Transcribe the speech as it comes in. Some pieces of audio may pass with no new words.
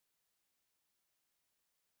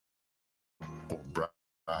For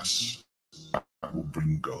brass, I will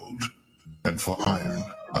bring gold. And for iron,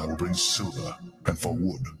 I will bring silver. And for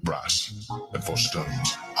wood, brass. And for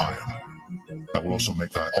stones, iron. I will also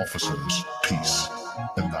make thy officers peace,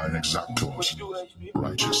 and thine exactors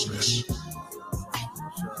righteousness.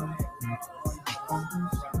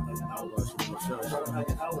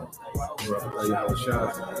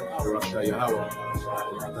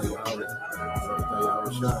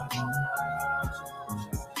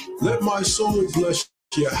 Let my soul bless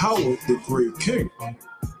Yahweh, the great King.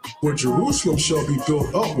 When Jerusalem shall be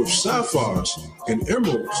built up with sapphires and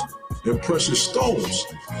emeralds and precious stones,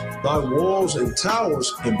 thy walls and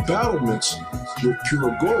towers and battlements with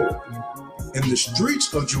pure gold. And the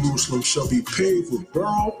streets of Jerusalem shall be paved with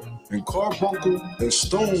beryl and carbuncle and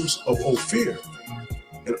stones of Ophir.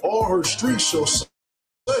 And all her streets shall say,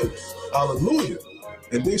 Hallelujah.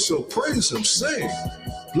 And they shall praise him, saying,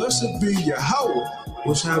 Blessed be Yahweh,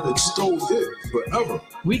 which hath extolled it forever.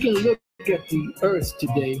 We can look at the earth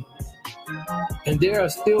today, and there are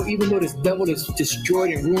still, even though this devil has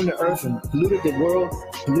destroyed and ruined the earth and polluted the world,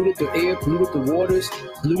 polluted the air, polluted the waters,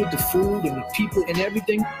 polluted the food and the people and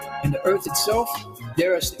everything, and the earth itself,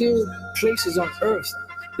 there are still places on earth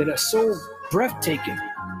that are so breathtaking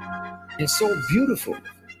and so beautiful,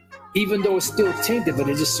 even though it's still tainted, but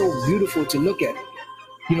it's just so beautiful to look at.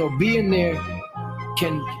 You know, being there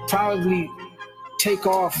can probably take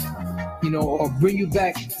off, you know, or bring you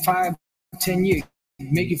back 5, 10 years,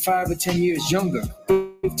 make you 5 or 10 years younger,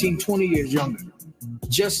 15, 20 years younger,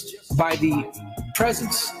 just by the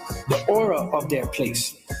presence, the aura of that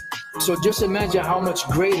place. So just imagine how much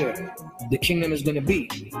greater the kingdom is going to be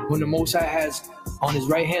when the Most High has on his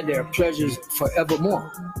right hand there are pleasures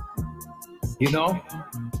forevermore. You know,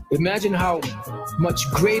 imagine how much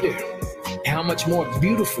greater and how much more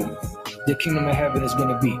beautiful the kingdom of heaven is going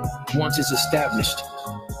to be once it's established.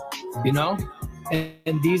 You know,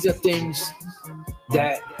 and these are things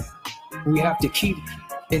that we have to keep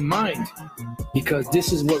in mind, because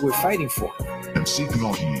this is what we're fighting for. And seek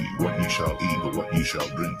not ye what ye shall eat or what ye shall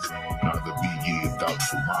drink, neither be ye of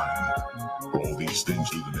doubtful mind. For all these things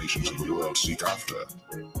do the nations of the world seek after,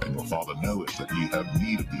 and your Father knoweth that ye have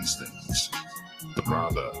need of these things. But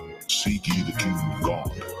rather seek ye the kingdom of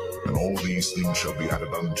God, and all these things shall be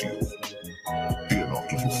added unto you. Fear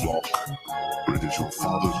not, little flock, for it is your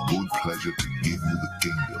Father's good pleasure to give you the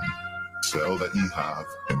kingdom. Sell that ye have,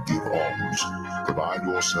 and give alms. Provide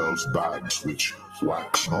yourselves bags which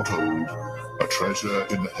wax not old, a treasure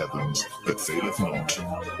in the heavens that faileth not,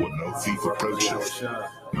 where no thief approacheth,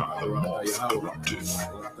 neither moth corrupteth.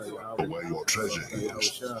 For where your treasure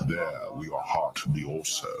is, there will your heart be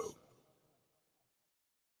also.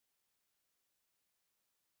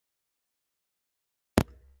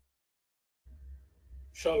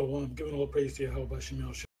 Shalom, giving all praise to Yahweh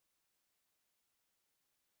Shemel.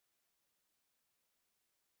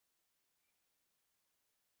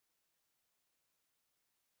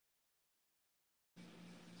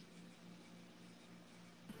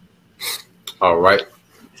 All right,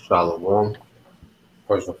 Shalom.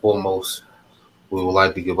 First and foremost, we would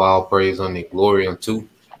like to give all praise and the glory unto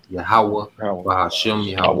Yahweh, Bahashem,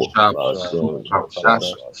 Yahweh,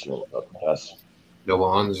 Double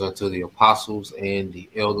honors unto the apostles and the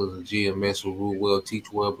elders of GMS who rule well,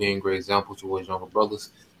 teach well, being great example to his younger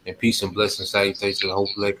brothers. And peace and blessing, salutations to the whole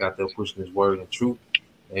lake out there pushing his word and truth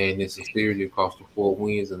and in sincerity across the four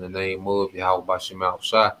winds in the name of Yahweh Bashem Al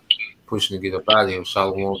Shai, pushing to get up out of here.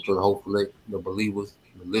 Shalom to the whole lake, the believers,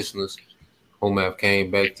 the listeners, whom have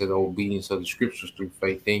came back to the obedience of the scriptures through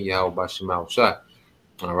faith in Yahweh Bashem Al Shai.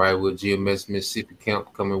 All right, with GMS Mississippi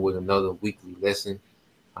Camp coming with another weekly lesson.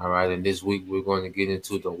 All right, and this week we're going to get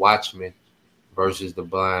into the Watchmen versus the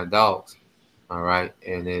blind dogs. All right,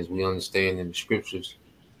 and as we understand in the scriptures,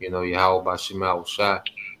 you know, Yahweh Bashem Al Shai,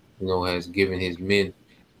 you know, has given his men,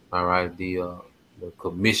 all right, the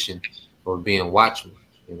commission of being watchmen.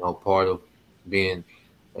 You know, part of being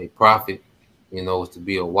a prophet, you know, is to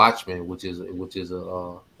be a watchman, which is a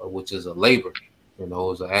labor. You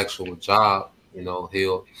know, it's an actual job, you know,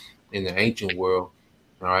 held in the ancient world.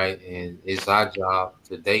 All right, and it's our job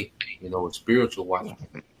today, you know, a spiritual watchman.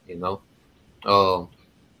 You know, I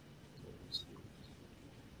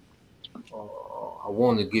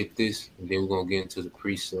want to get this, and then we're gonna get into the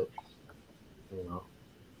precept. You know.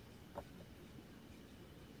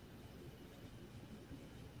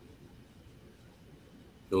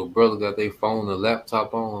 The brother got their phone and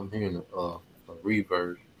laptop on. I'm hearing a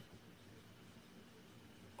reverb.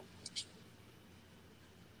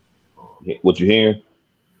 What you hearing?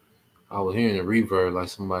 I was hearing a reverb like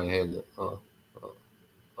somebody had the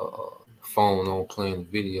phone on playing the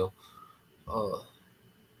video.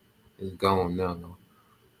 It's gone now, no.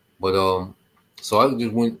 But so I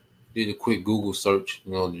just did a quick Google search,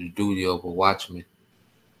 the duty of a watchman,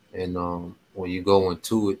 and when you go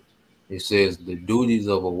into it, it says the duties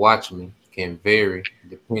of a watchman can vary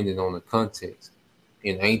depending on the context.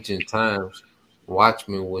 In ancient times,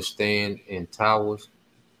 watchmen would stand in towers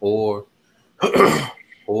or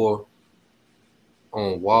or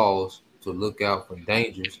on walls to look out for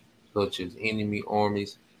dangers such as enemy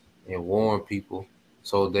armies and warn people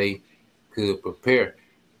so they could prepare.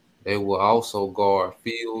 They will also guard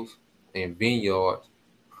fields and vineyards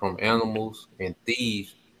from animals and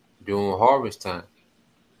thieves during harvest time.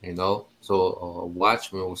 So a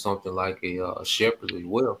watchman was something like a shepherd as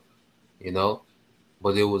well. You know,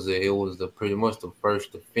 but it was the pretty much the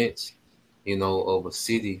first defense, of a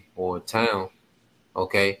city or a town.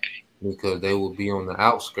 Okay, because they would be on the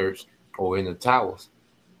outskirts or in the towers.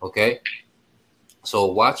 Okay, so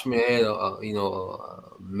Watchmen had a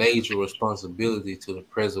major responsibility to the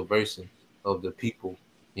preservation of the people,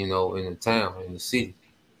 in the town, in the city.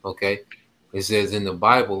 Okay, it says in the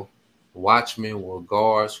Bible, watchmen were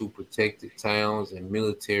guards who protected towns and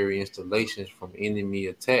military installations from enemy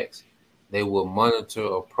attacks. They would monitor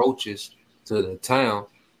approaches to the town,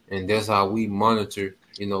 and that's how we monitor,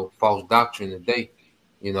 false doctrine today.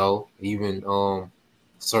 Even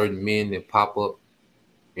certain men that pop up,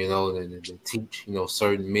 that teach,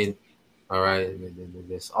 certain men, all right,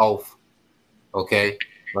 that's off, okay?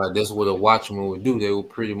 But that's what a watchman would do. They would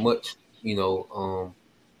pretty much,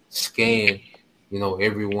 scan,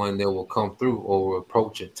 everyone that will come through or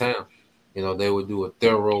approach a town. They would do a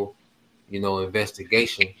thorough,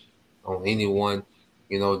 investigation on anyone,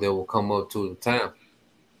 that will come up to the town.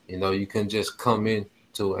 You can just come in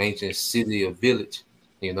to an ancient city or village.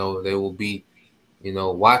 There will be,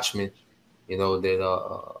 watchmen, that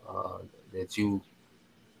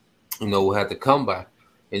will have to come by.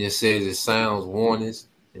 And it says it sounds warnings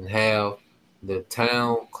and have the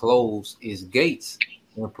town close its gates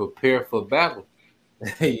and prepare for battle.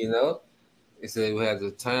 you know, it says we have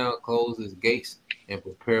the town close its gates and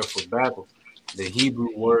prepare for battle. The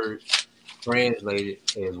Hebrew word translated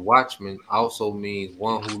as watchman also means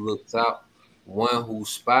one who looks out, one who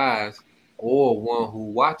spies, or one who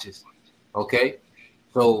watches. Okay,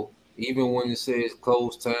 so even when it says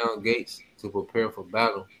close town gates to prepare for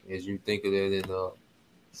battle, as you think of that in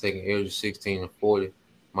Second Ezra 16:40,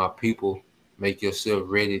 my people, make yourself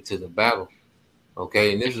ready to the battle.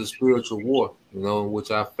 Okay, and this is a spiritual war, in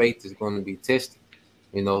which our faith is going to be tested.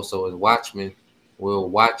 So as watchmen, we're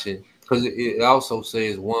watching because it also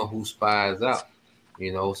says one who spies out.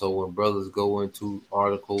 So when brothers go into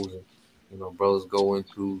articles and brothers go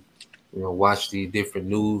into watch these different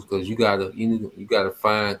news because you gotta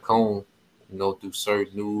find comb through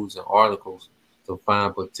certain news and articles to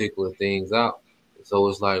find particular things out. So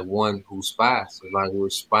it's like one who spies. It's like we're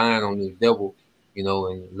spying on the devil,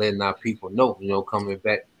 and letting our people know, coming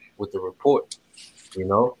back with the report, you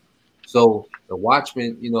know. So the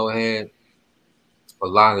watchman, had a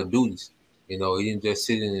lot of duties. He didn't just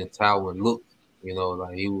sit in the tower and look,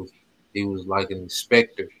 like he was like an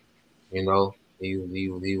inspector, he was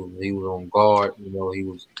on guard, he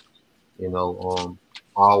was,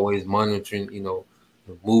 always monitoring, the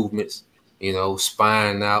movements,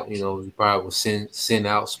 spying out, he probably would send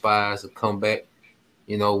out spies to come back,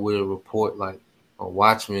 with a report like a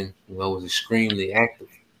watchman, was extremely active,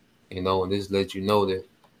 and this lets you know that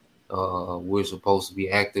we're supposed to be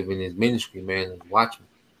active in his ministry, man, as watchmen,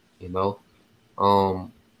 you know.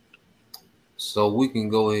 Um, so we can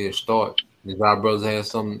go ahead and start. Does our brothers have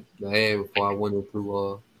something to add before I went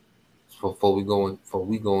into before we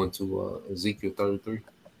go into Ezekiel 33?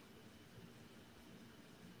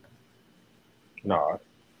 No,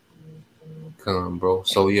 Come, bro.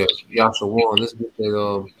 So yeah, Yasha one. Let's get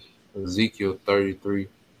that Ezekiel 33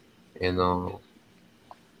 and so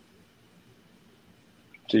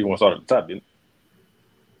you want to start at the top, didn't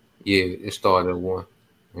yeah, it started at 1.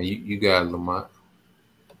 And you got it, Lamont.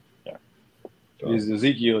 you? Yeah. This is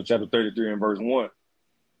Ezekiel chapter 33 and verse 1.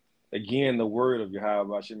 Again, the word of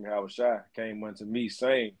Yahweh Hashem Yahweh Shai came unto me,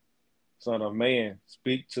 saying, Son of man,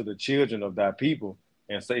 speak to the children of thy people,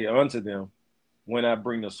 and say unto them, when I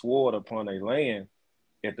bring the sword upon a land,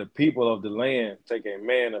 if the people of the land take a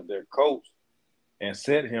man of their coast and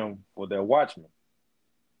set him for their watchman,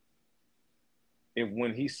 if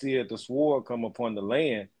when he seeth the sword come upon the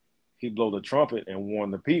land, he blow the trumpet and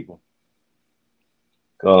warn the people.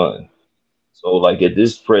 God. So, like at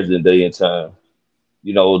this present day and time,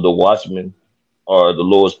 the watchmen are the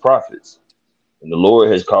Lord's prophets. And the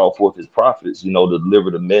Lord has called forth his prophets, to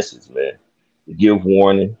deliver the message, man, to give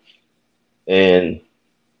warning. And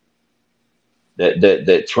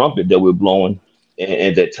that trumpet that we're blowing,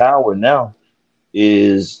 and that tower now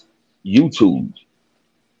is YouTube.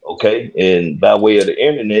 Okay, and by way of the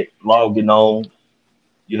internet, logging on,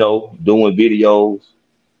 doing videos,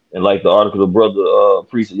 and like the article the brother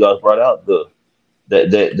priest y'all brought out,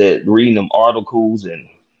 that reading them articles and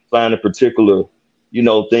finding particular,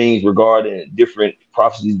 things regarding different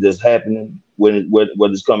prophecies that's happening whether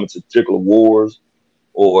it's coming to particular wars,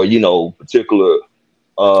 or particular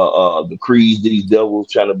decrees these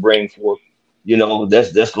devils trying to bring forth.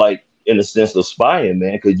 That's like in a sense of spying,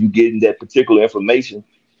 man, because you getting that particular information,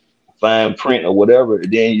 fine print or whatever,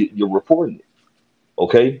 and then you're reporting it.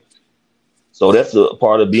 Okay, so that's a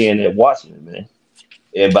part of being that Watchmen, man.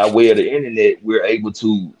 And by way of the internet, we're able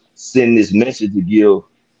to send this message to give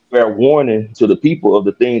fair warning to the people of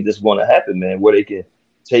the things that's going to happen, man, where they can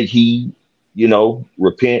take heed,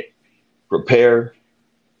 repent, prepare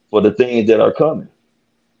for the things that are coming.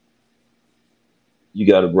 You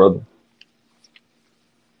got it, brother.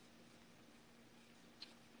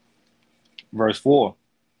 Verse 4.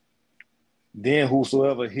 Then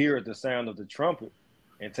whosoever heareth the sound of the trumpet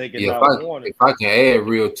and taketh not warning. If I can add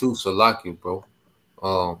real too, Salaki, bro.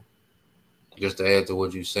 Just to add to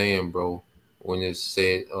what you're saying, bro, when it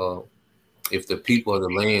said, if the people of the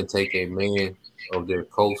land take a man of their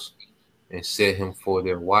coast and set him for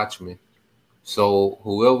their watchman. So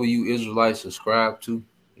whoever you Israelites subscribe to,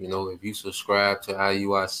 if you subscribe to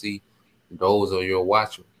IUIC, those are your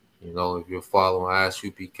watchmen. If you're following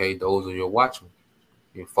ISUPK, those are your watchmen.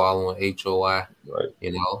 You're following HOI, right?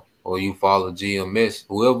 Or you follow GMS.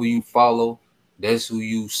 Whoever you follow, that's who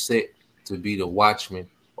you set to be the watchman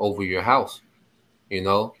over your house.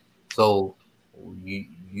 So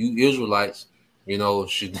you Israelites,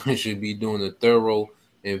 should be doing a thorough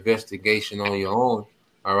investigation on your own,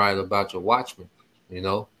 all right, about your watchmen,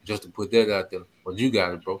 just to put that out there. But you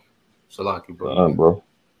got it, bro. Salaki, bro.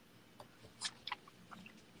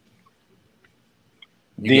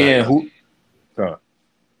 Bro.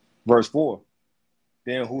 Verse 4.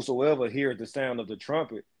 Then whosoever heareth the sound of the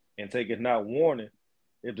trumpet and taketh not warning,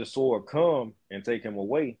 if the sword come and take him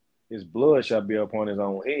away, his blood shall be upon his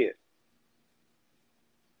own head.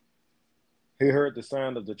 He heard the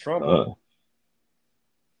sound of the trumpet.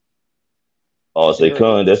 Say,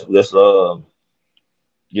 Khan, that's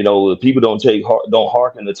people don't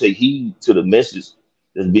hearken to take heed to the message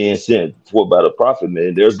that's being sent forth by the prophet,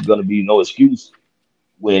 man. There's going to be no excuse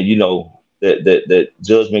when that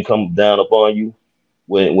judgment comes down upon you,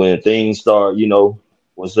 when things start, when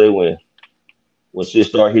shit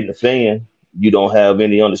start hitting the fan, you don't have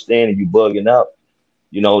any understanding, you bugging out,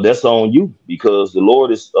 that's on you, because the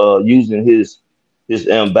Lord is using his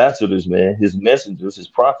ambassadors, man, his messengers, his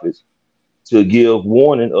prophets, to give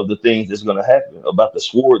warning of the things that's going to happen, about the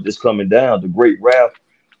sword that's coming down, the great wrath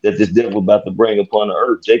that this devil about to bring upon the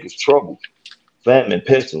earth, Jacob's trouble, famine,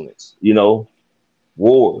 pestilence,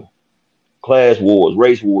 war, class wars,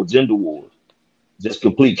 race wars, gender wars, just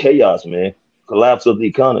complete chaos, man, collapse of the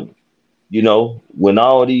economy. When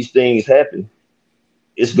all these things happen,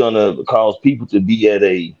 it's gonna cause people to be at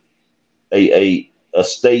a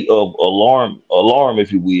state of alarm,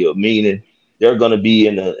 if you will, meaning they're gonna be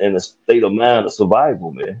in a state of mind of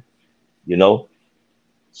survival, man.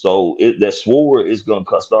 So that sword is gonna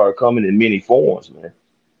start coming in many forms, man.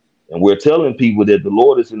 And we're telling people that the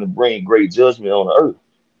Lord is gonna bring great judgment on the earth.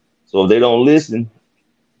 So if they don't listen,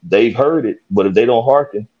 they've heard it, but if they don't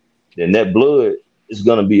hearken, then that blood is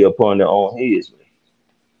gonna be upon their own heads, man.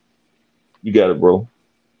 You got it, bro.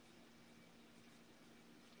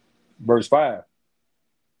 Verse 5.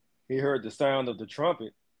 He heard the sound of the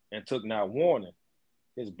trumpet and took not warning.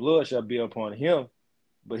 His blood shall be upon him,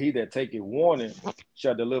 but he that taketh warning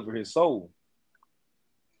shall deliver his soul.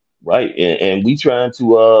 Right, and we trying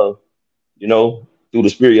to through the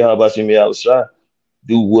spirit of Yahweh Shai,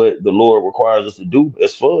 do what the Lord requires us to do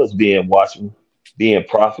as far as being watchmen, being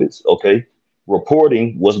prophets, okay,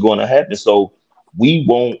 reporting what's going to happen, so we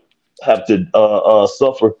won't have to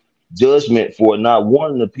suffer judgment for not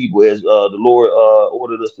warning the people as the Lord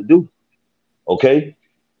ordered us to do, okay?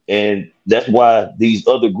 And that's why these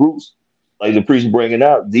other groups, like the priest bringing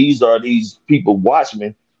out, these are these people,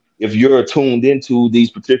 watchmen, if you're tuned into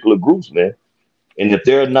these particular groups, man, and if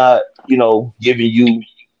they're not, giving you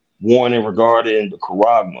warning regarding the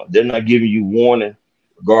Karagma, they're not giving you warning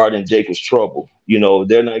regarding Jacob's trouble,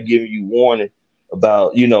 they're not giving you warning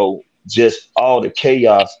about, just all the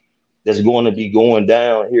chaos that's going to be going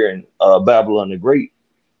down here in Babylon the Great,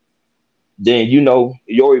 then,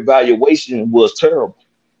 your evaluation was terrible,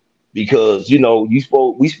 because, we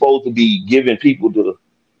supposed to be giving people the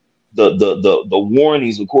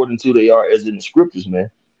warnings according to they are as in the scriptures, man.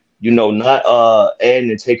 not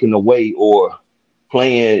adding and taking away or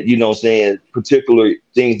playing, saying particular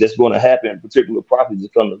things that's going to happen, particular prophets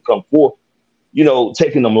that's going to come forth,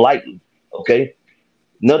 taking them lightly. Okay.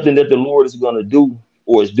 Nothing that the Lord is going to do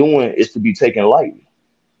or is doing is to be taken lightly,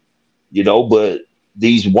 but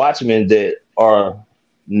these watchmen that are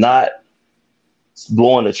not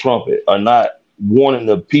blowing the trumpet, are not warning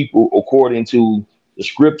the people according to the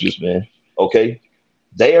scriptures, man. Okay.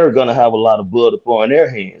 They are going to have a lot of blood upon their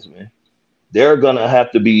hands, man. They're going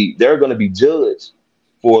to be judged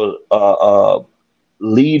for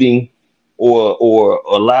leading or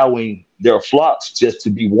allowing their flocks just to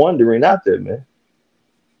be wandering out there, man.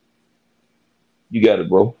 You got it,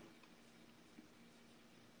 bro.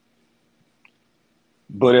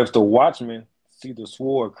 But if the watchmen see the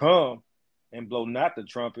sword come and blow not the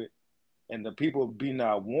trumpet, and the people be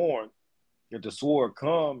not warned, if the sword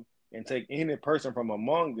come and take any person from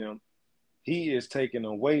among them, he is taken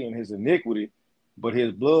away in his iniquity, but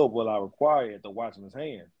his blood will I require at the watchman's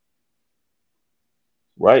hand.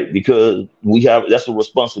 Right, because that's a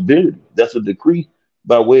responsibility. That's a decree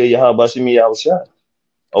by way of Yahweh Shemi Yahushua.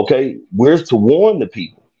 Okay, we're to warn the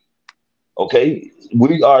people. Okay,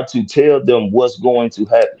 we are to tell them what's going to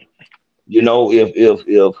happen.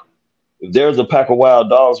 If there's a pack of wild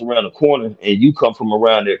dogs around the corner and you come from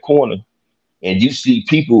around that corner and you see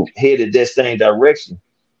people headed that same direction,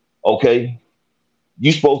 okay,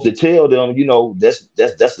 you're supposed to tell them, that's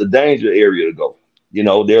the danger area to go.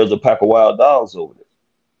 There's a pack of wild dogs over there.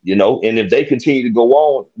 And if they continue to go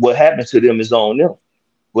on, what happens to them is on them.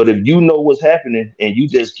 But if you know what's happening and you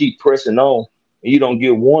just keep pressing on and you don't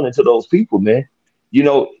give warning to those people, man,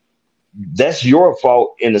 that's your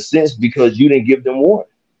fault in a sense because you didn't give them warning.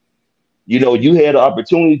 You had the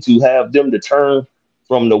opportunity to have them to turn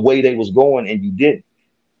from the way they was going and you didn't.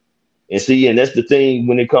 And that's the thing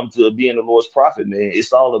when it comes to being the Lord's prophet, man.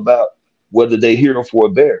 It's all about whether they hear or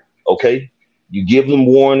forbear. Okay, you give them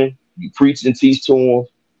warning, you preach and teach to them,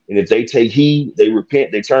 and if they take heed, they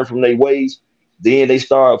repent, they turn from their ways, then they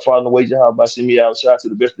start following the ways of Yahweh Shemi Yahushua to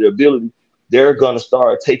the best of their ability. They're gonna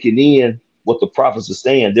start taking in what the prophets are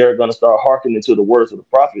saying. They're gonna start hearkening to the words of the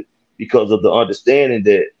prophet because of the understanding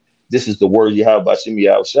that this is the word of Yahweh Shemi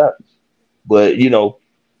Yahushua. But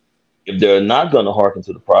if they're not going to hearken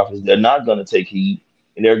to the prophets, they're not going to take heed,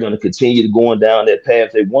 and they're going to continue to going down that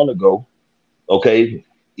path they want to go. Okay,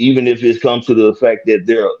 even if it's come to the fact that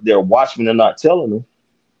their watchmen are not telling them,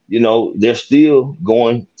 they're still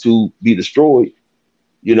going to be destroyed.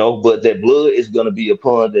 But that blood is going to be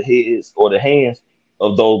upon the heads or the hands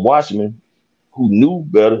of those watchmen who knew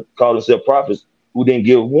better, called themselves prophets, who didn't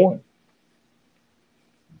give warning.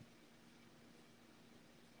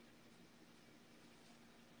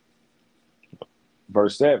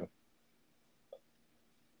 Verse 7.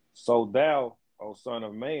 So thou, O son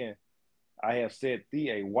of man, I have set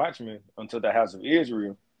thee a watchman unto the house of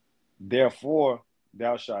Israel. Therefore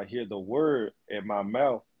thou shalt hear the word at my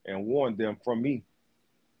mouth and warn them from me.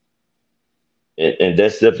 And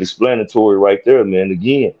that's self-explanatory right there, man.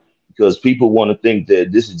 Again, because people want to think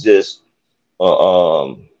that this is just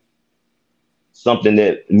something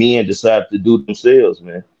that men decide to do themselves,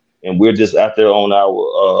 man. And we're just out there on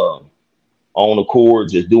our own accord,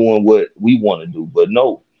 just doing what we want to do. But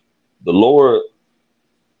no, the Lord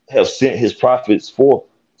has sent his prophets forth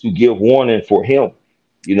to give warning for him.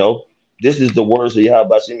 This is the words of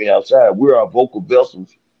Yahweh Shemi Yahushua. We're our vocal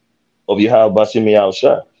vessels of Yahweh Shemi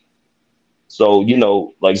Yahushua. So,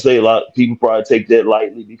 like I say, a lot of people probably take that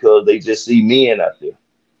lightly because they just see men out there,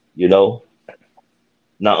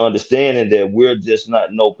 not understanding that we're just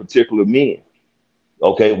not no particular men.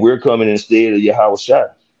 Okay, we're coming instead of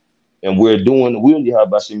Yahushua. And we're doing the will of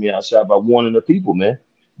Yahweh Shemi Yahushua by warning the people, man.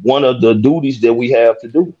 One of the duties that we have to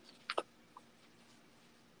do.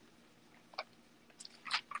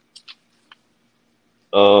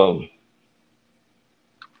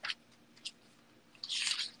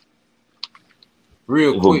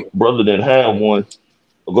 Real quick, brother didn't have one.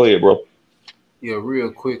 Oh, go ahead, bro. Yeah, real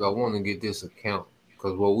quick, I want to get this account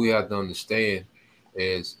because what we have to understand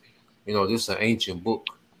is, this is an ancient book,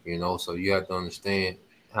 so you have to understand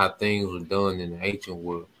how things were done in the ancient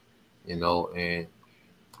world, and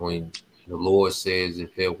when the Lord says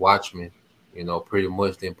if that watchman, pretty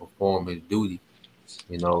much didn't perform his duty,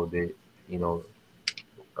 that,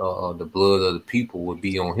 the blood of the people would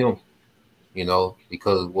be on him,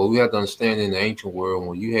 because what we have to understand in the ancient world,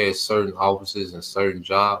 when you had certain offices and certain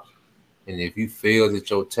jobs, and if you failed at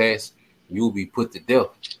your task, you will be put to death.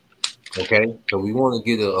 Okay, so we want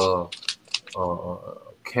to get a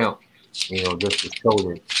count, just to show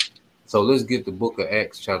that. So let's get the book of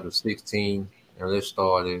Acts chapter 16, And let's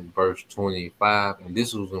start in verse 25. And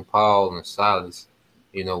this was when Paul and Silas,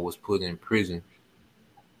 was put in prison,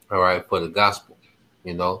 all right, for the gospel.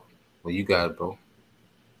 Well, you got it, bro.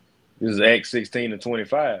 This is Acts 16 and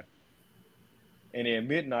 25. And at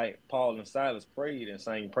midnight, Paul and Silas prayed and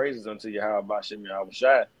sang praises unto Yahweh Bashem Yahweh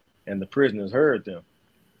Shai, and the prisoners heard them.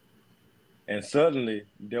 And suddenly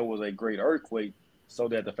there was a great earthquake, so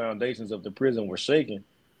that the foundations of the prison were shaken,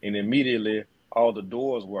 and immediately all the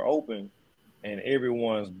doors were opened, and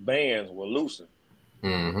everyone's bands were loosened.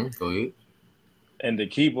 Mm-hmm. Go ahead. And the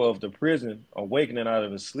keeper of the prison, awakening out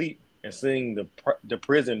of his sleep and seeing the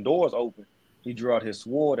prison doors open, he drew out his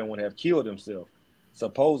sword and would have killed himself,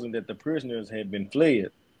 supposing that the prisoners had been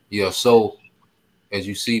fled. Yeah, so as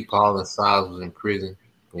you see, Paul and Silas was in prison,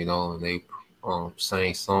 and they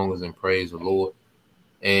sang songs and praised the Lord.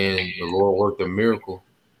 And the Lord worked a miracle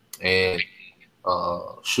and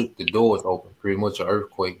shook the doors open. Pretty much an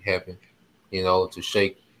earthquake happened, to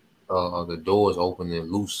shake the doors open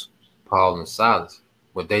and loose Paul and Silas.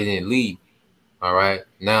 But they didn't leave. All right.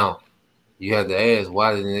 Now you have to ask,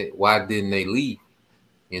 why didn't they leave?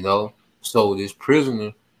 So this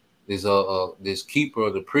prisoner, this keeper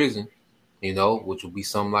of the prison, which would be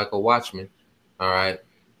something like a watchman, all right.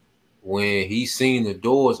 When he seen the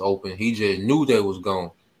doors open, he just knew they was gone.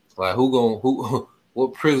 Like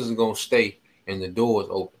what prisoner gonna stay and the doors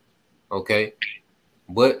open? Okay,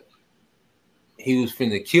 but he was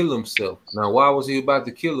finna kill himself. Now, why was he about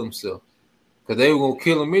to kill himself? Because they were gonna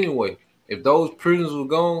kill him anyway. If those prisoners were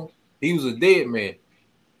gone, he was a dead man.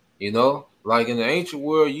 Like in the ancient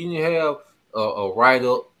world, you didn't have a write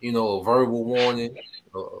up, a verbal warning,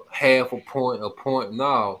 half a point, a point.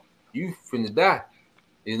 No, you finna die.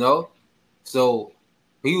 So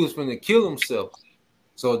he was finna kill himself.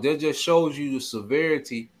 So that just shows you the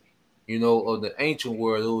severity, of the ancient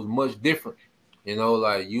world. It was much different.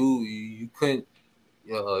 Like you couldn't.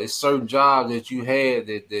 It's certain jobs that you had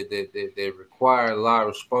that required a lot of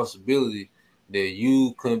responsibility that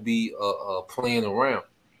you couldn't be playing around.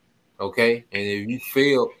 Okay, and if you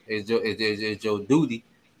fail as your duty,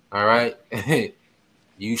 all right,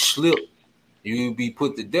 you slip, you be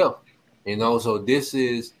put to death. So this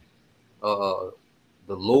is the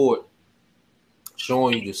Lord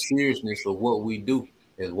showing you the seriousness of what we do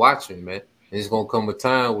as watching, man. And it's gonna come a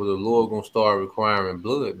time where the Lord gonna start requiring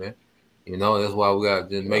blood, man. That's why we gotta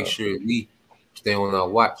just make sure we stay on our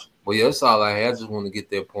watch. But yeah, that's all I had. I just want to get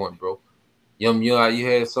that point, bro. You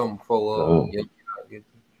had something for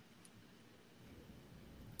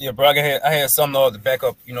Yeah, bro. I had something to back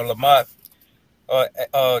up. Lamont.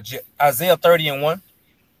 Isaiah 30 and 1.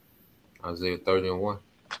 Isaiah 30 and 1.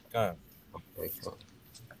 Okay.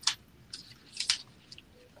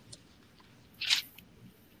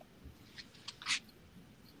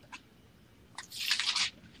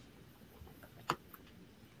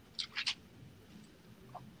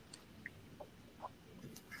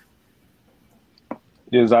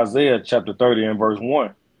 This is Isaiah chapter 30 and verse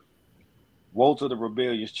 1. Woe to the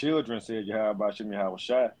rebellious children, said Yahweh Bashem Yahweh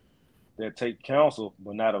Shai, that take counsel,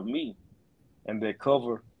 but not of me, and that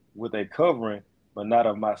cover with a covering, but not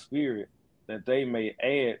of my spirit, that they may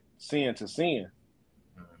add sin to sin.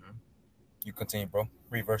 Mm-hmm. You continue, bro.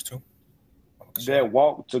 Read verse 2. That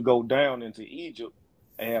walk to go down into Egypt,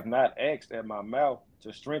 and have not asked at my mouth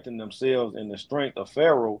to strengthen themselves in the strength of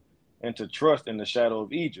Pharaoh, and to trust in the shadow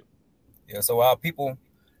of Egypt. Yeah, so our people,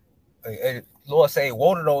 Lord say,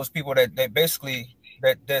 woe to those people that basically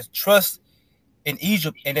that trust in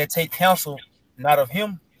Egypt and that take counsel not of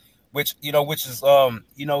him, which is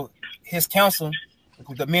his counsel,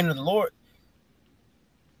 the men of the Lord,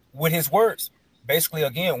 with his words, basically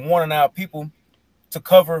again warning our people to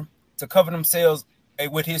cover themselves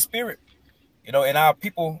with his spirit, and our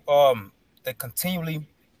people that continually,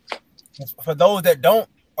 for those that don't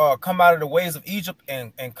come out of the ways of Egypt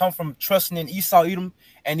and come from trusting in Esau, Edom,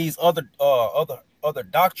 and these other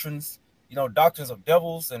doctrines, doctrines of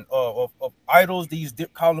devils and of idols, these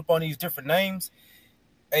calling upon these different names.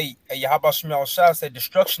 Yahweh Shemel Shah said,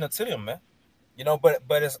 destruction unto them, man. But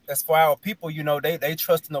as for our people, they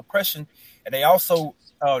trust in oppression, and they also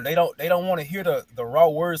they don't want to hear the raw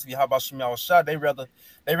words of Yahweh Shemel Shah. They rather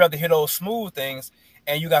hear those smooth things,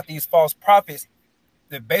 and you got these false prophets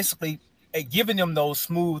that basically giving them those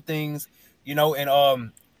smooth things,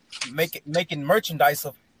 and making merchandise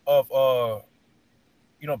of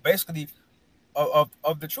basically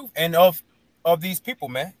of the truth and of these people,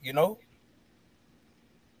 man. Yeah,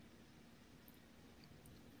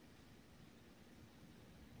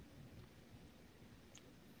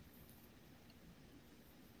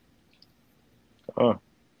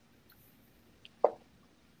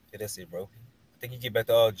 that's it, bro. I think you get back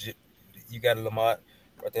to You got it, Lamont.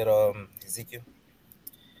 Right there, Ezekiel.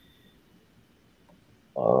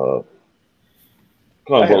 Come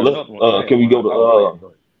on, bro. Can we go to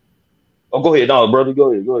Oh, go ahead, no, brother.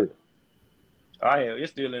 Go ahead.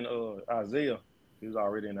 It's still in Isaiah. He was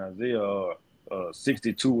already in Isaiah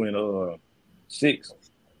 62 and 6.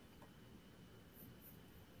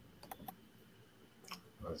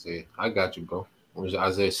 Isaiah, I got you, bro. Was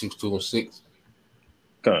Isaiah 62 and 6?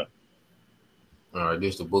 Okay. All right,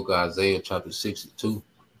 this is the book of Isaiah, chapter 62.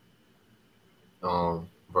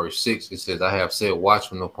 Verse 6, it says, I have set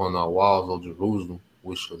watchmen upon our walls, O Jerusalem,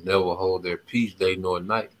 which shall never hold their peace day nor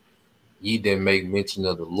night. Ye that make mention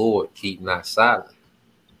of the Lord, keep not silent.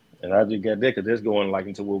 And I just got that because that's going like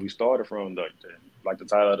into where we started from, like the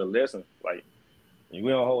title of the lesson. Like, we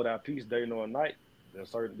don't hold our peace day nor night.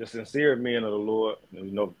 The sincere men of the Lord,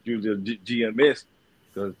 use the GMS,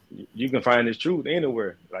 because you can find this truth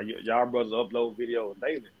anywhere. Like, y'all brothers upload videos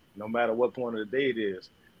daily, no matter what point of the day it is,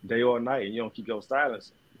 day or night, and you don't keep your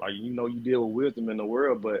silence. Like, you deal with wisdom in the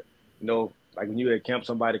world, but, like when you at camp,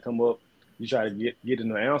 somebody come up, you try to get in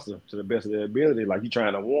the answer to the best of their ability. Like, you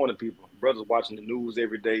trying to warn the people. Brothers watching the news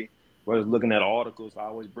every day, brothers looking at articles,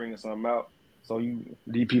 always bringing something out. So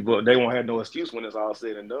these people, they won't have no excuse when it's all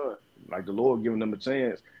said and done. Like, the Lord giving them a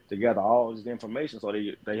chance to gather all this information so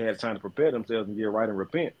they had time to prepare themselves and get right and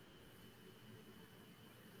repent.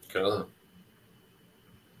 Okay.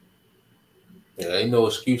 Yeah, ain't no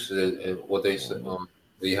excuses at what they said.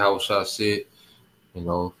 The Yahushua said,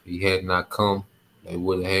 if he had not come, they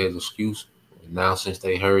would have had an excuse. And now, since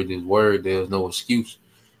they heard his word, there's no excuse.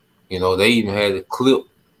 They even had a clip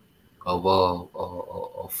of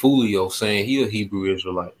Fulio saying he a Hebrew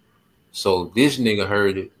Israelite. So this nigga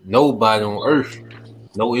heard it. Nobody on earth,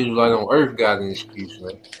 no Israelite on earth got an excuse,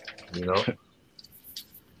 man.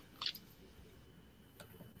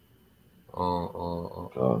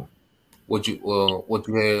 What you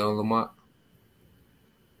had on Lamont?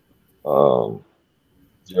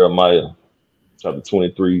 Jeremiah chapter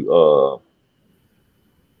 23,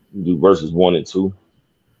 do verses 1 and 2.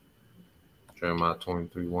 Jeremiah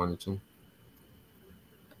 23, 1 and 2.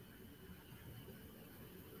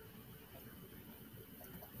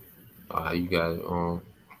 You got it.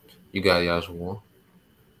 You got Yahshua.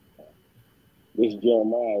 This is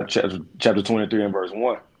Jeremiah chapter 23 and verse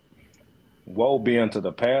 1. Woe be unto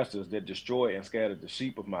the pastors that destroy and scatter the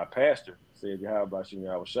sheep of my pasture, said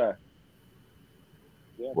Yahushua.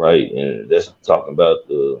 Right, and that's talking about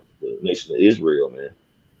the nation of Israel, man.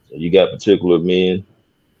 So you got particular men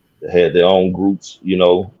that had their own groups,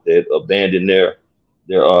 that abandoned their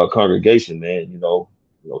congregation, man.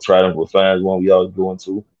 Try to refine one we always going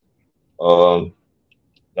to.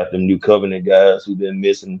 Got them new covenant guys who've been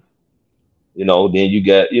missing. Then you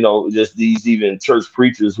got, just these even church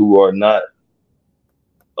preachers who are not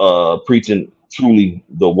preaching truly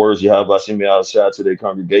the words Yahweh Shemi to their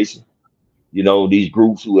congregation. These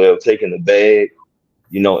groups who have taken the bag,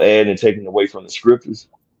 adding and taking away from the scriptures.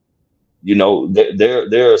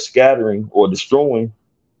 They're scattering or destroying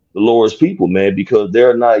the Lord's people, man, because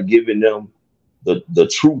they're not giving them the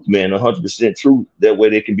truth, man, 100% truth. That way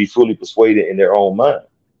they can be fully persuaded in their own mind.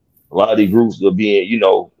 A lot of these groups are being,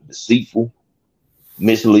 deceitful,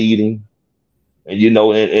 misleading, and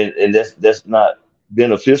and that's not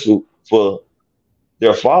beneficial for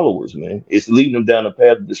their followers, man. It's leading them down a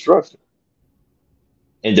path of destruction,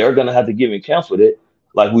 and they're gonna have to give account for that,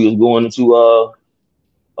 like we was going into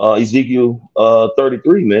Ezekiel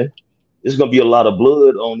 33, man. There's gonna be a lot of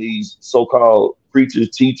blood on these so-called preachers,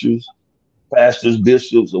 teachers, pastors,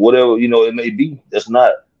 bishops, or whatever it may be. That's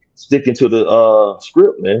not sticking to the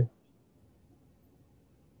script, man.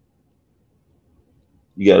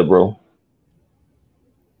 You got it, bro.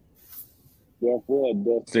 Therefore,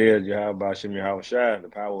 thus says Yahweh Shem Yahushua, the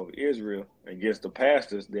power of Israel, against the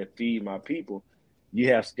pastors that feed my people. Ye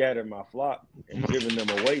have scattered my flock and driven them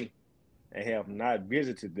away, and have not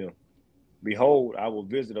visited them. Behold, I will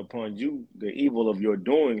visit upon you the evil of your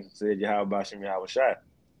doings, said Yahweh Shem Yahushua.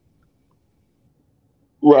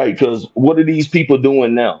 Right, because what are these people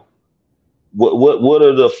doing now? What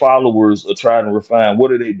are the followers of trying to refine?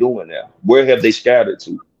 What are they doing now? Where have they scattered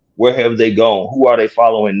to? Where have they gone? Who are they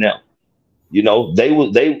following now? This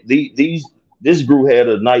group had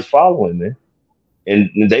a nice following, man,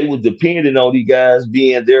 and they was depending on these guys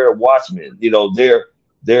being their watchmen,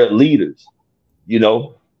 their leaders,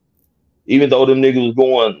 even though them niggas was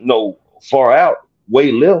going, far out,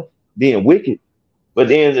 way left, being wicked. But at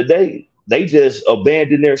the end of the day, they just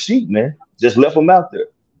abandoned their sheep, man, just left them out there.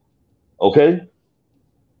 Okay.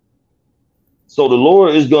 So the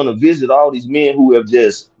Lord is going to visit all these men who have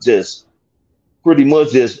just pretty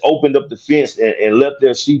much just opened up the fence and left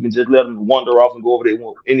their sheep and just let them wander off and go over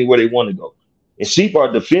anywhere they want to go. And sheep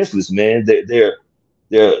are defenseless, man. They're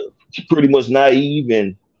pretty much naive,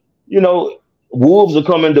 and wolves will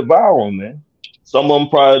come and devour them, man. Some of them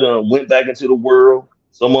probably done went back into the world.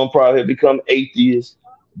 Some of them probably have become atheists,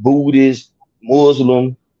 Buddhists,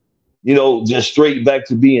 Muslim, just straight back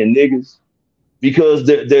to being niggas because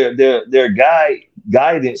their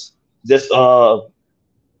guidance just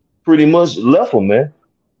pretty much left them, man.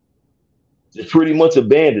 Just pretty much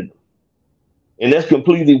abandoned them. And that's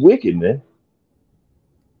completely wicked, man.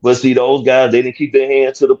 But see, those guys, they didn't keep their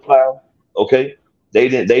hands to the plow. Okay. They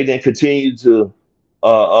didn't continue to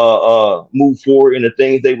move forward in the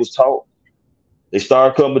things they was taught. They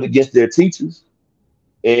started coming against their teachers,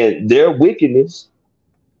 and their wickedness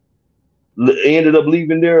ended up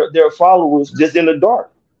leaving their followers just in the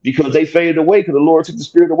dark because they faded away because the Lord took the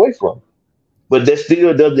spirit away from them. But that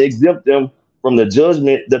still doesn't exempt them from the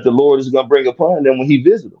judgment that the Lord is going to bring upon them when he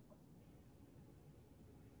visits them.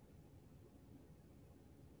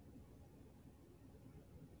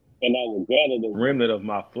 And I will gather the remnant of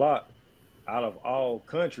my flock out of all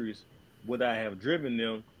countries would I have driven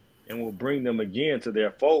them, and will bring them again to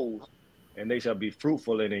their folds, and they shall be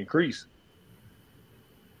fruitful and increase.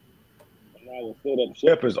 And I will set up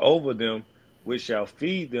shepherds over them, which shall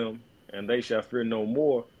feed them, and they shall fear no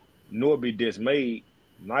more, nor be dismayed,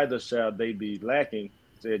 neither shall they be lacking,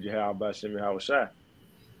 said Yahweh Hashem Yahushua.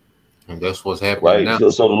 And that's what's happening now.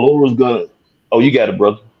 So the Lord was gonna. Oh, you got it,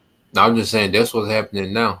 brother. No, I'm just saying that's what's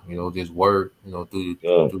happening now. This word,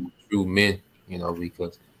 through men,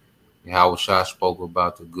 because Yahushua spoke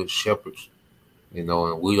about the good shepherds,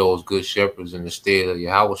 and we those good shepherds in the stead of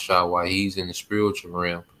Yahushua while he's in the spiritual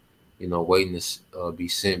realm, waiting to be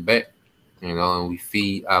sent back, and we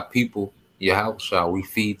feed our people Yahushua. We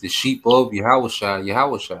feed the sheep of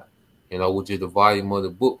Yahushua, which is the volume of the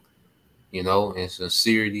book, in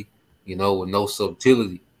sincerity, with no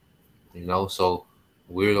subtlety, so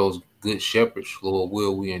we're those good shepherds, Lord,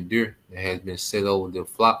 will we endure, that has been set over the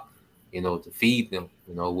flock, to feed them,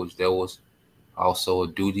 which there was also a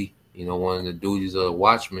duty, one of the duties of the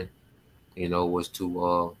watchman, was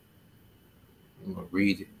to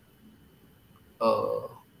read it.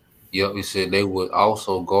 It said they would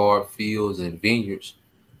also guard fields and vineyards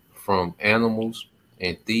from animals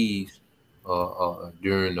and thieves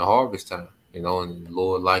during the harvest time, and the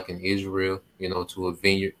Lord likened Israel, to a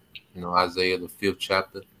vineyard, Isaiah the 5th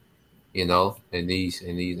chapter, and these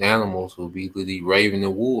animals will be the raven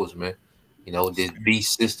and wolves, man. This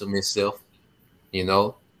beast system itself,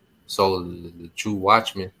 so the true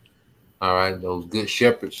watchmen, all right, those good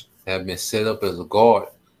shepherds have been set up as a guard,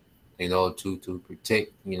 to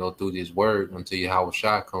protect, through this word until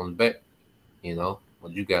Yahushua comes back,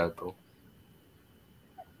 what you got, bro?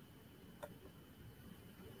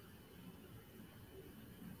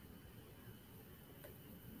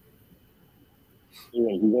 You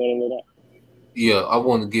going into that? Yeah, I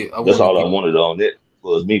want to get. That's all I wanted on it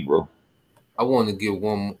was me, bro. I want to get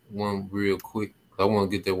one real quick. I want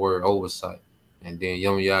to get that word oversight, and then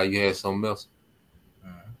Yah, you had something else.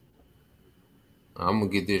 I'm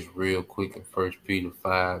gonna get this real quick in 1 Peter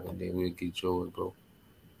 5, and then we'll get yours, bro.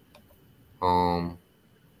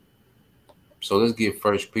 So let's get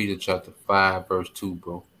 1 Peter chapter 5, verse 2,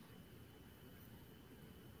 bro.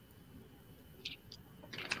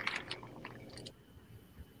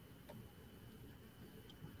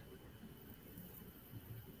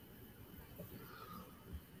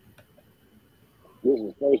 This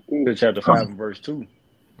is 1 Peter chapter 5 and verse 2.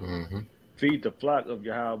 Mm-hmm. Feed the flock of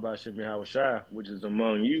Yahweh Hashem Yahushua, which is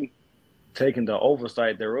among you, taking the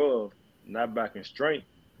oversight thereof, not by constraint,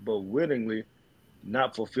 but willingly,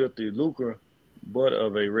 not for filthy lucre, but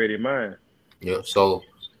of a ready mind. Yeah, so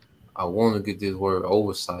I want to get this word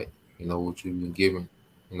oversight, what you've been given,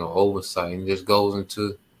 oversight, and it just goes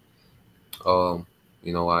into, our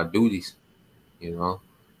duties,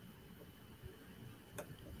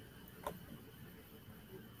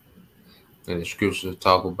 And the scriptures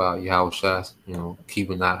talk about Yahushua,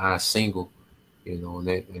 keeping our eyes single, and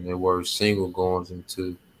that word single goes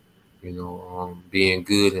into, being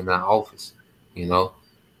good in our office,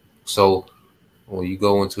 So when you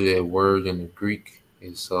go into that word in the Greek,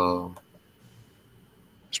 it's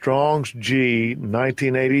Strong's G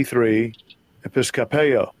 1983,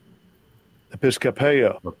 episkopeo.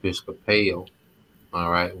 Episkopeo,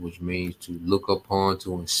 all right, which means to look upon,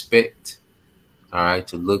 to inspect. All right,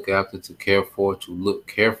 to look after, to care for, to look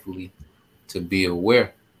carefully, to be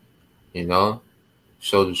aware,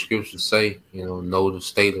 So the scriptures say, know the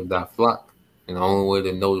state of thy flock. And the only way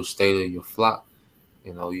to know the state of your flock,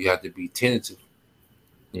 you have to be tentative.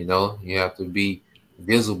 You know, you have to be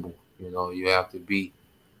visible. You know, you have to be,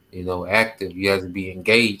 active. You have to be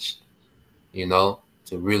engaged. You know,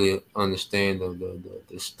 to really understand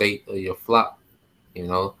the state of your flock. You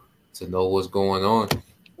know, to know what's going on,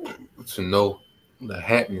 to know the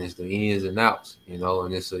happenings, the ins and outs. You know,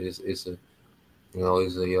 and it's a you know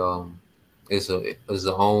it's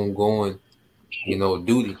a ongoing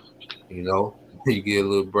duty. You know, you get a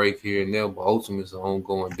little break here and there, but ultimately it's an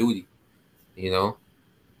ongoing duty. You know,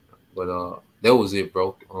 but that was it,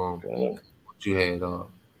 bro. What you had,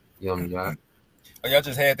 Yummy Yacht. Oh, y'all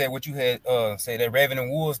just had that. What you had say that ravening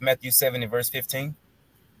wolves, Matthew 7 and verse 15.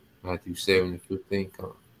 Matthew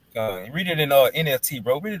 7:15. Read it in NLT,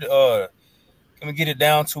 bro. Read it. Can we get it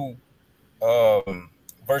down to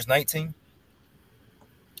verse 19?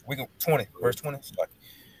 We can 20, verse 20.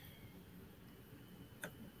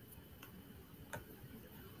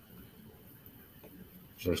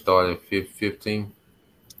 Should I start at 15?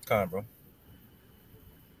 Come on, bro.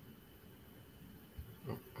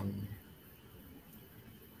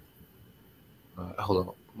 Hold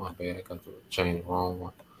on, my bad. I got to change the wrong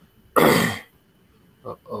one.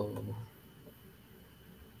 Uh-oh.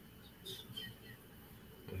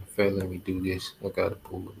 In fact, let me do this. I gotta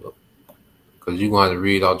pull it up. Because you're going to have to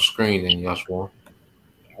read out the screen then, Yashua.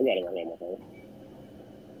 I got it right on my phone.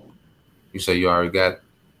 You say you already got it?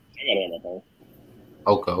 I got it on my phone.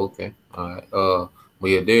 Okay. All right.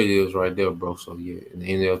 Well, yeah, there it is right there, bro. So, yeah, in the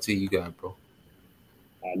NLT, you got it, bro.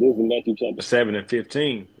 This is Matthew chapter 7 and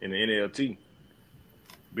 15 in the NLT.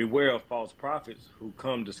 Beware of false prophets who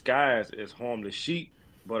come disguised as harmless sheep,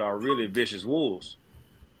 but are really vicious wolves.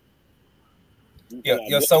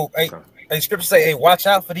 Yeah. So, hey, scripture say, hey, watch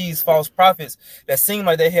out for these false prophets that seem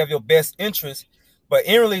like they have your best interest, but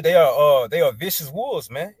inwardly they are vicious wolves,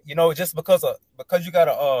 man. You know, just because you got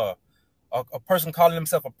a person calling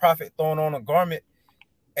himself a prophet throwing on a garment,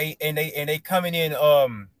 and they coming in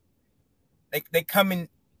they coming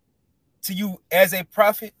to you as a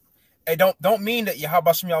prophet. They don't mean that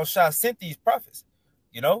Yahweh Shem Yahushua sent these prophets.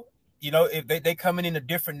 You know, if they coming in a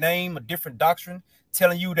different name, a different doctrine,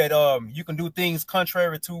 telling you that you can do things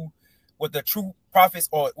contrary to what the true prophets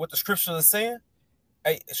or what the scriptures are saying.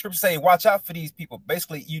 Hey, scripture say, watch out for these people.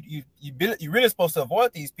 Basically, you really supposed to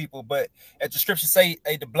avoid these people, but as the scripture say,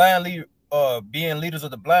 hey, the blind leader, being leaders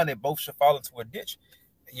of the blind, they both should fall into a ditch.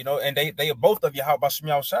 You know, and they are both of Yahweh Shem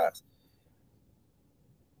Yahushua.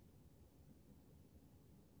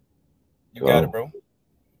 You got it, bro.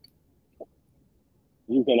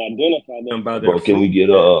 You can identify them by their fruit. Can we get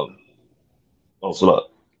so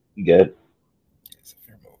you got it?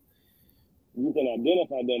 You can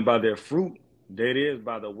identify them by their fruit, that is,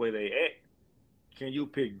 by the way they act. Can you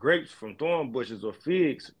pick grapes from thorn bushes or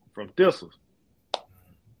figs from thistles?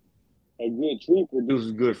 A good tree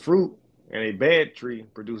produces good fruit, and a bad tree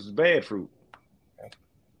produces bad fruit.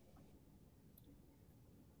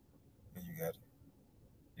 You got it.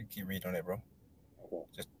 You keep reading on that, bro. Okay.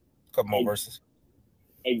 Just a couple more verses.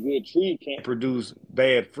 A good tree can't produce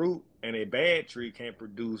bad fruit, and a bad tree can't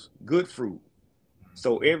produce good fruit.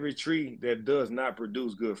 So every tree that does not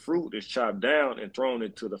produce good fruit is chopped down and thrown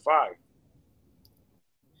into the fire.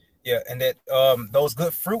 Yeah, and that those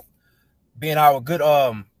good fruit being our good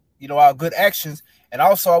our good actions. And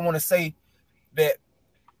also I want to say that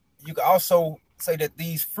you can also say that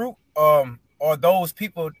these fruit are those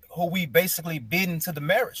people who we basically bid into the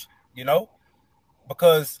marriage, you know,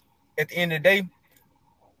 because at the end of the day,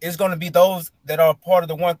 it's going to be those that are part of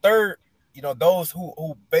the 1/3, you know, those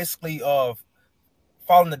who basically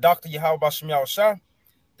following the doctor Yahweh Shem Yahushua,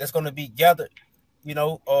 that's going to be gathered, you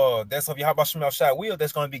know, that's of Yahweh Shem Yahushua will,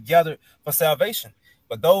 that's going to be gathered for salvation.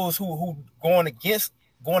 But those who going against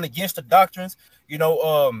the doctrines, you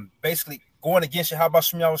know, basically going against Yahweh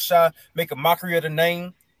Shem Yahushua, make a mockery of the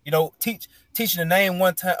name, you know, teaching the name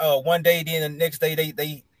one day, then the next day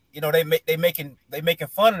they you know they making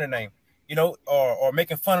fun of the name, you know, or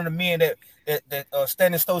making fun of the men that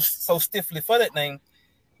standing so stiffly for that name.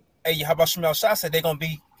 Hey, Yahweh Shem Yahushua said they're gonna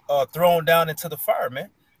be thrown down into the fire, man.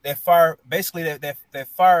 That fire, basically that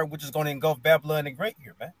fire which is going to engulf Babylon the Great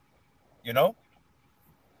here, man. You know.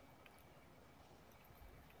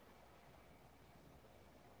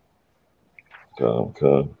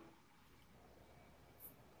 Okay.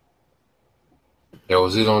 That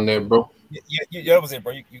was it on that, bro? Yeah, that was it,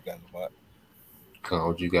 bro. You got Lamont.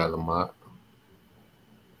 What you got, Lamont?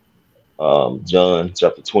 John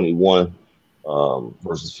chapter 21,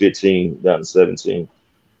 verses 15 down to 17.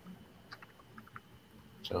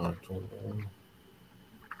 John 21.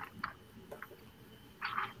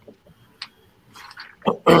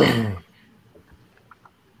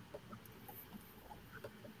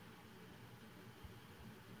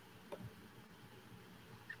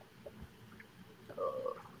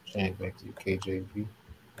 Matthew, KJV.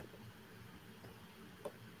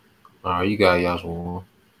 All right, you got Yahshua.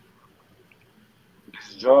 This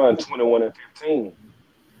is John 21 and 15.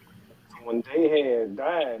 So when they had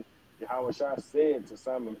dined, Yahushua said to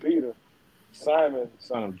Simon Peter, Simon,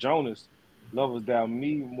 son of Jonas, lovest thou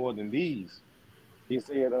me more than these? He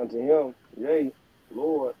said unto him, Yea,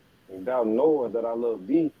 Lord, and thou knowest that I love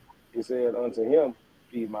thee. He said unto him,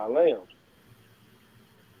 Feed my lambs.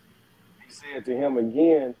 He said to him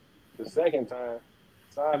again the second time,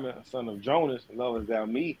 Simon, son of Jonas, lovest thou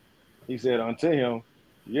me? He said unto him,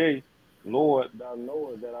 Yea, Lord, thou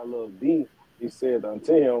knowest that I love thee. He said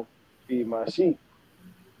unto him, Feed my sheep.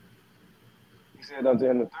 He said unto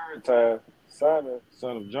him the third time, Simon,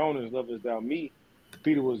 son of Jonas, lovest thou me?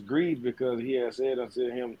 Peter was grieved because he had said unto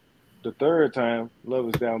him the third time,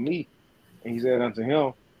 Lovest thou me? And he said unto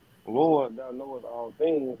him, Lord, thou knowest all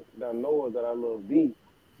things, thou knowest that I love thee.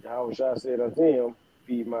 Yahushua said unto him,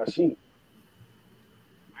 Feed my sheep.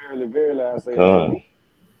 Verily, verily, I say unto thee.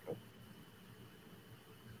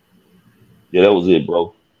 Yeah, that was it,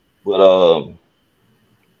 bro. But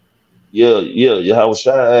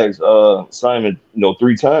Yahushua asked Simon,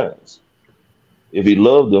 3 times if he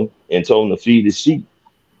loved him and told him to feed his sheep.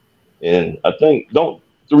 And I think don't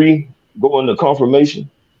 3 go into confirmation?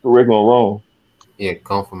 Correct me if I'm wrong. Yeah,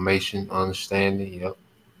 confirmation, understanding. Yep.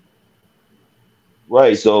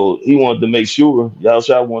 Right. So he wanted to make sure,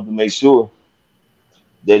 Yahushua wanted to make sure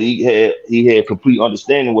that he had complete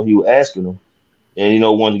understanding what he was asking him, and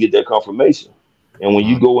wanted to get that confirmation. And when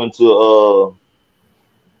you go into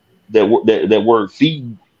that word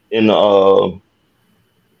feed in the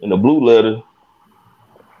blue letter,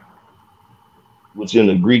 which in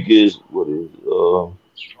the Greek is what is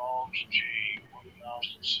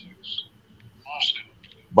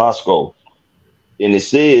Bosco, and it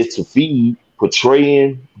says to feed,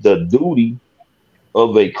 portraying the duty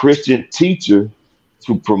of a Christian teacher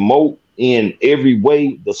to promote in every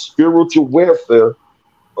way the spiritual welfare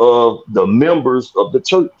of the members of the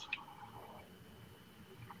church.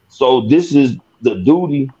 So this is the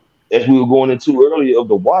duty, as we were going into earlier, of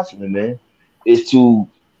the Watchmen, man, is to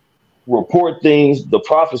report things, the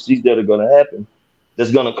prophecies that are going to happen,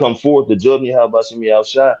 that's going to come forth, the judgment how about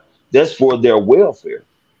Shai, that's for their welfare,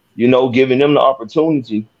 giving them the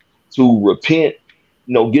opportunity to repent,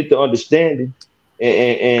 get the understanding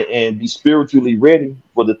and be spiritually ready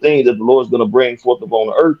for the things that the Lord is going to bring forth upon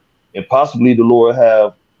the earth, and possibly the Lord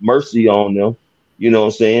have mercy on them, what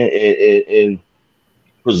I'm saying, and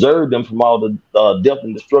preserve them from all the death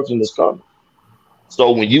and destruction that's coming.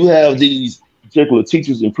 So when you have these particular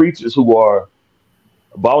teachers and preachers who are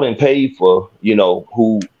bought and paid for,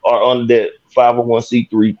 who are under that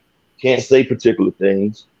 501c3, can't say particular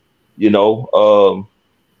things, they're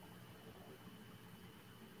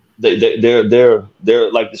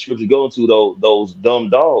like the scripture going to those dumb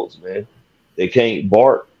dogs, man. They can't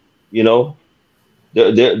bark, they're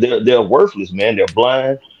worthless, man. They're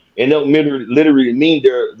blind, and they'll literally mean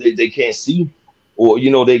they can't see, or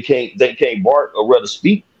they can't bark or rather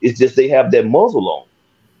speak. It's just they have that muzzle on.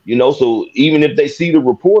 So even if they see the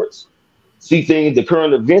reports, see things, the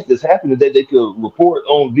current events that's happening that they could report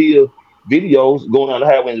on via videos going on the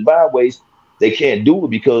highways and byways, they can't do it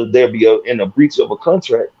because they'll be in a breach of a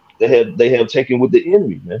contract that they have taken with the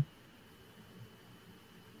enemy, man.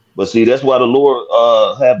 But see, that's why the Lord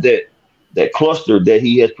have that cluster that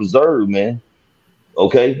He has preserved, man.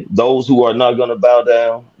 Okay, those who are not gonna bow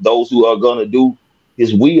down, those who are gonna do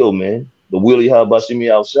His will, man. The will of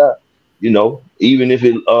Yahweh outside. Even if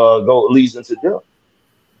it leads into death.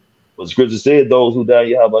 But Scripture said those who die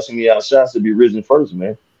Yahweh outside should be risen first,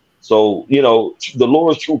 man. So, the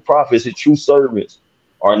Lord's true prophets, His true servants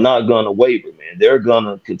are not gonna waver, man. They're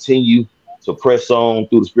gonna continue to press on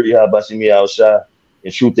through the Spirit of Yahweh outside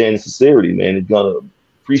in truth and in sincerity, man. It's gonna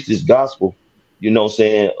preach this gospel,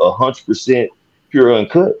 100% pure and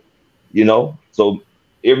cut, so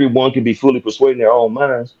everyone can be fully persuaded in their own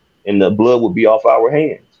minds, and the blood will be off our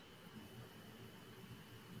hands.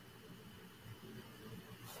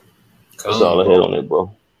 That's all I had on that,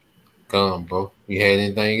 bro. Come, bro. You had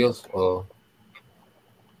anything else? That's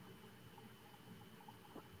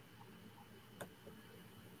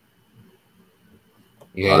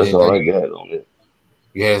all I got on it.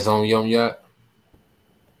 You had something, Yum Yacht?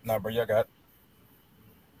 Nah, bro, y'all got.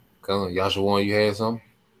 Come, Yahshua, you had something?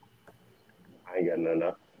 I ain't got nothing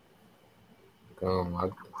up. Come, I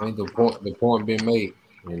think the point been made.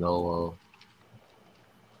 So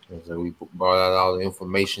we brought out all the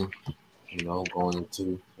information, going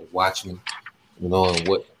into the Watchmen, and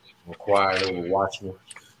what required of a Watchman,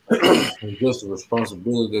 and just the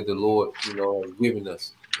responsibility that the Lord, has given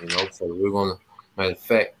us. So we're gonna, matter of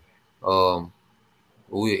fact, We'll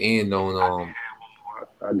end on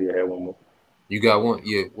I did have one more. You got one?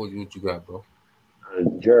 Yeah. What you got, bro?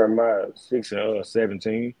 Jeremiah 6 and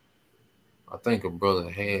 17. I think a brother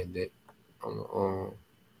had that on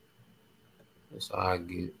the so I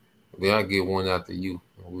get. Then I get one after you,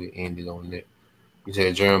 and we'll end it on that. You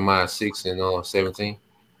said Jeremiah 6 and 17.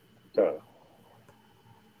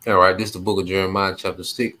 All right, this is the book of Jeremiah, chapter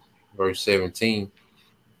 6, verse 17.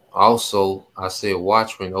 Also, I said,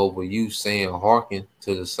 Watchmen over you, saying, hearken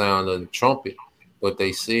to the sound of the trumpet. But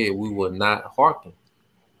they said, we will not hearken.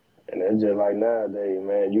 And it's just like nowadays,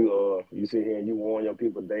 man. You sit here and you warn your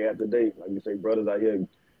people day after day. Like you say, brothers out here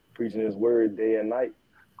preaching this word day and night,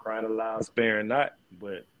 crying aloud, sparing not.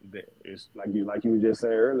 But it's like you were just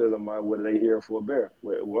saying earlier, what are they here for a bear?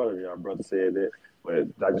 One of y'all brothers said that. But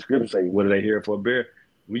like the scripture say, what are they here for a bear?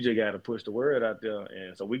 We just got to push the word out there,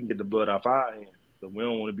 and so we can get the blood off our hands. So we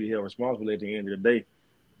don't want to be held responsible at the end of the day.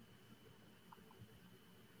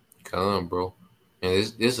 Come on, bro. And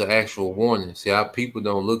this is an actual warning. See, our people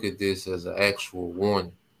don't look at this as an actual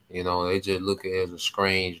warning. You know, they just look at it as a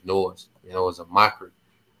strange noise. You know, as a mockery.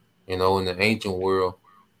 You know, in the ancient world,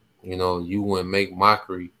 you know, you wouldn't make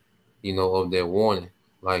mockery, you know, of that warning.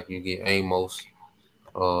 Like you get Amos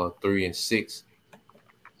 3 and 6.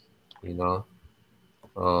 You know.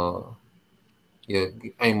 Yeah,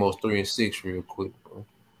 Amos 3 and 6 real quick, bro.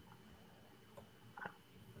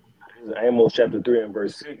 Amos chapter 3 and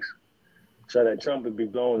verse 6. Shall that trumpet be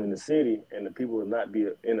blown in the city, and the people not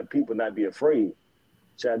be afraid?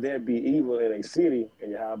 Shall there be evil in a city,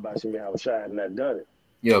 and Yahweh Shai have not done it?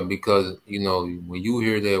 Yeah, because you know when you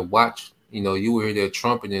hear that you hear that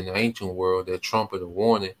trumpet in the ancient world, that trumpet of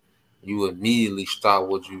warning, you immediately stop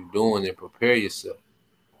what you're doing and prepare yourself.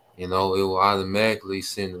 You know, it will automatically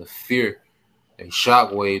send a fear, a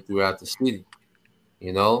shockwave throughout the city.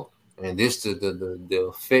 You know, and this is the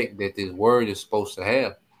effect that this word is supposed to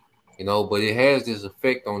have. You know, but it has this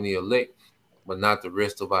effect on the elect, but not the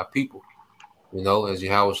rest of our people. You know, as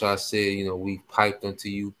Yahweh said, you know, we've piped unto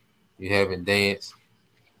you, you haven't danced.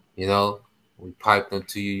 You know, we piped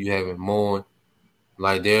unto you, you haven't mourned.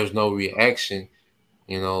 Like there's no reaction,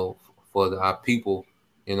 you know, for our people.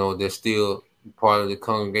 You know, they're still part of the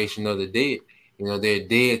congregation of the dead. You know, they're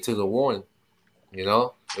dead to the warning. You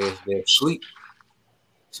know, they're asleep.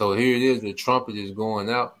 So here it is, the trumpet is going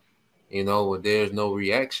out, you know, but there's no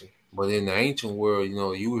reaction. But in the ancient world, you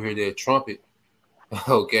know, you hear that trumpet,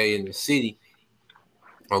 okay, in the city,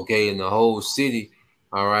 okay, in the whole city,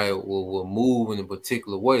 all right, will move in a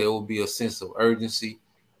particular way. There will be a sense of urgency.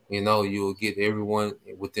 You know, you will get everyone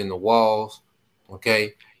within the walls,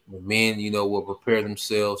 okay? The men, you know, will prepare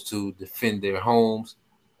themselves to defend their homes,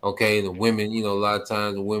 okay? The women, you know, a lot of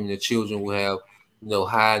times the women and children will have, you know,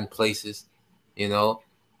 hiding places, you know?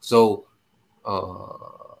 So,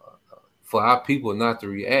 for our people not to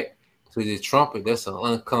react to this trumpet, that's an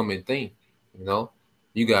uncommon thing, you know?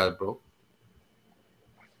 You got it, bro.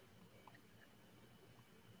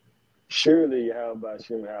 Surely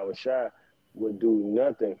Yahweh Shai would do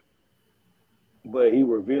nothing, but he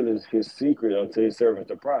reveals his secret unto his servants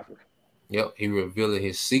the prophet. Yep, he revealed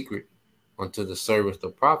his secret unto the servants the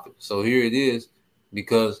prophet. So here it is,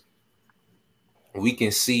 because we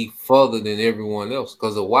can see further than everyone else.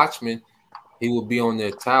 Because a watchman, he will be on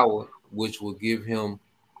their tower, which will give him,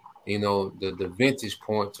 you know, the vantage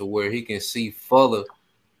point to where he can see further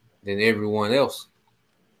than everyone else.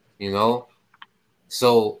 You know,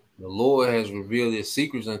 so the Lord has revealed his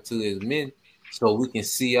secrets unto his men, so we can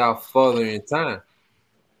see out further in time.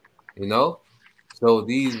 You know, so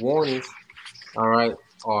these warnings, all right,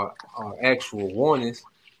 are actual warnings,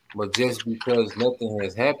 but just because nothing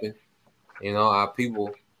has happened, you know, our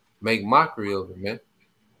people make mockery of it, man.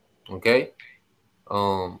 Okay,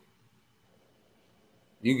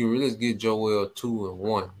 you can really get Joel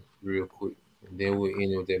 2:1 real quick, and then we'll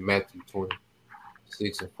end with that Matthew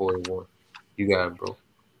 26 and 41. You got it, bro.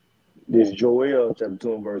 This Joel chapter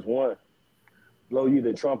 2 and verse 1. Blow you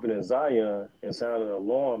the trumpet in Zion and sound an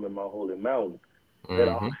alarm in my holy mountain. Let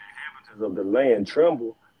all the inhabitants of the land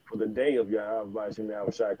tremble, for the day of Yahweh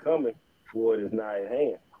Shai coming, for it is nigh at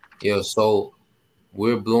hand. Yeah, so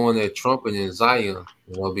we're blowing that trumpet in Zion,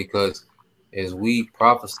 you know, because as we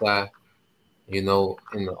prophesy, you know,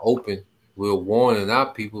 in the open, we're warning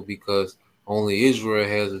our people because only Israel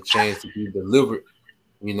has a chance to be delivered,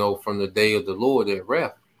 you know, from the day of the Lord at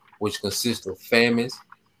wrath, which consists of famines,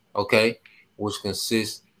 okay, which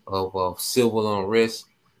consists of civil unrest,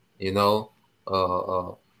 you know,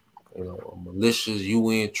 militias,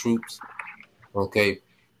 UN troops, okay,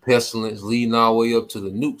 pestilence leading all the way up to the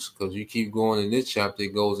nukes, because you keep going in this chapter,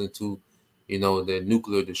 it goes into, you know, the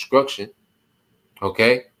nuclear destruction,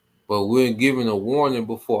 okay, but we're given a warning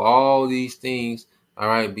before all these things, all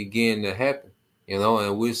right, begin to happen, you know,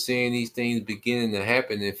 and we're seeing these things beginning to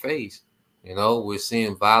happen in phase. You know, we're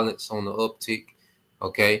seeing violence on the uptick,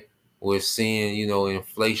 okay? We're seeing, you know,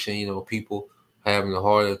 inflation, you know, people having a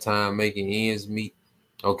harder time making ends meet,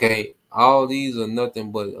 okay? All these are nothing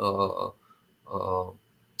but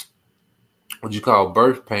what you call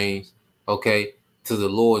birth pains, okay, to the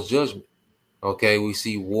Lord's judgment. Okay, we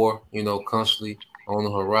see war, you know, constantly on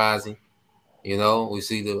the horizon. You know, we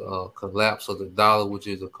see the collapse of the dollar, which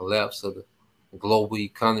is the collapse of the global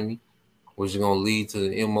economy, which is going to lead to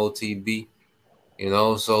the MOTB. You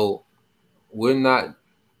know, so we're not,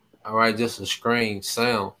 all right, just a strange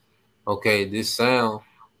sound. Okay, this sound,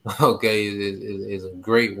 okay, is a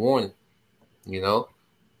great warning, you know.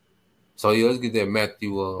 So yeah, let's get that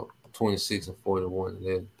Matthew 26 and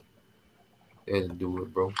 41. That'll do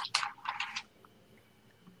it, bro.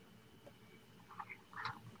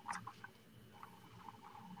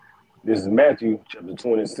 This is Matthew chapter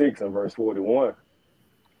 26 and verse 41.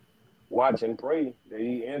 Watch and pray that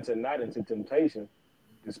ye enter not into temptation.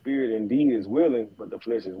 The spirit indeed is willing, but the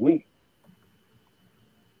flesh is weak.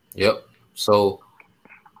 Yep. So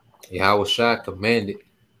Yahweh Shai commanded,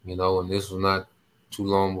 you know, and this was not too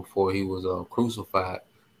long before he was crucified,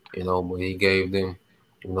 you know, but he gave them,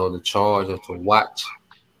 you know, the charge of to watch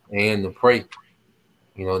and to pray,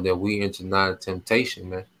 you know, that we enter not a temptation,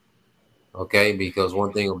 man. Okay, because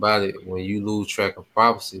one thing about it, when you lose track of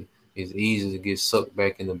prophecy, it's easy to get sucked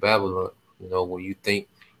back into Babylon. You know, when you think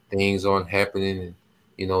things aren't happening and,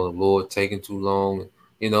 you know, the Lord taking too long,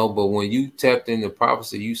 you know, but when you tapped into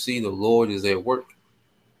prophecy, you see the Lord is at work,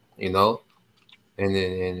 you know,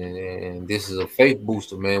 and this is a faith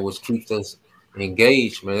booster, man, which keeps us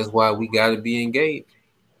engaged, man. That's why we got to be engaged.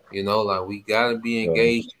 You know, like we got to be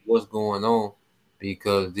engaged in what's going on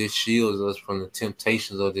because this shields us from the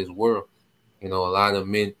temptations of this world. You know, a lot of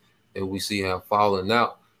men that we see have fallen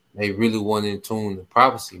out. They really weren't in tune to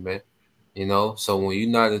prophecy, man. You know, so when you're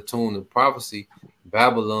not in tune to prophecy,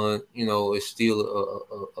 Babylon, you know, is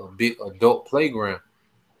still a big adult playground.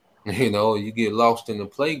 You know, you get lost in the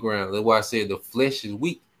playground. That's why I said the flesh is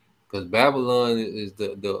weak, because Babylon is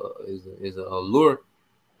is a allure,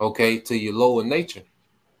 okay, to your lower nature.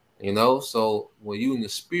 You know, so when you in the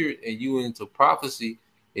spirit and you into prophecy,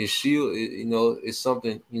 it's shield. You know, it's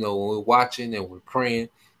something. You know, when we're watching and we're praying,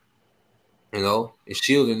 you know, it's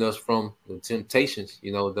shielding us from the temptations.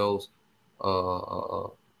 You know, those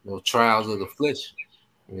trials of the flesh.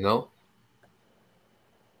 You know.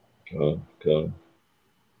 Okay.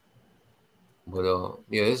 But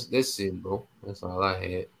yeah, that's it, bro. That's all I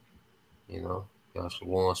had. You know, y'all should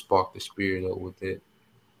want to spark the spirit up with that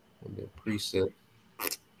precept.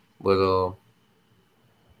 But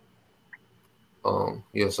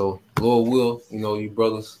yeah. So Lord will, you know, you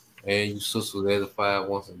brothers and you sisters edified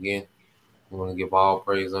once again. We want to give all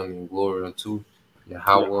praise, honor, and glory unto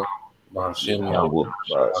Yahweh, Bahashem, Yahweh,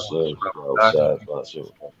 Ba'ashem, Yahushua, Ba'ashem,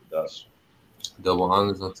 Ba'ashem. double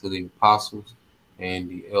honors unto the apostles and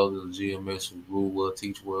the elders of GMS who rule well,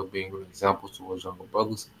 teach well, being good examples towards younger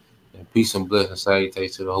brothers. And peace and blessing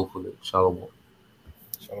salutations to the hopeful. Shalom.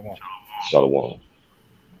 Shalom. Shalom.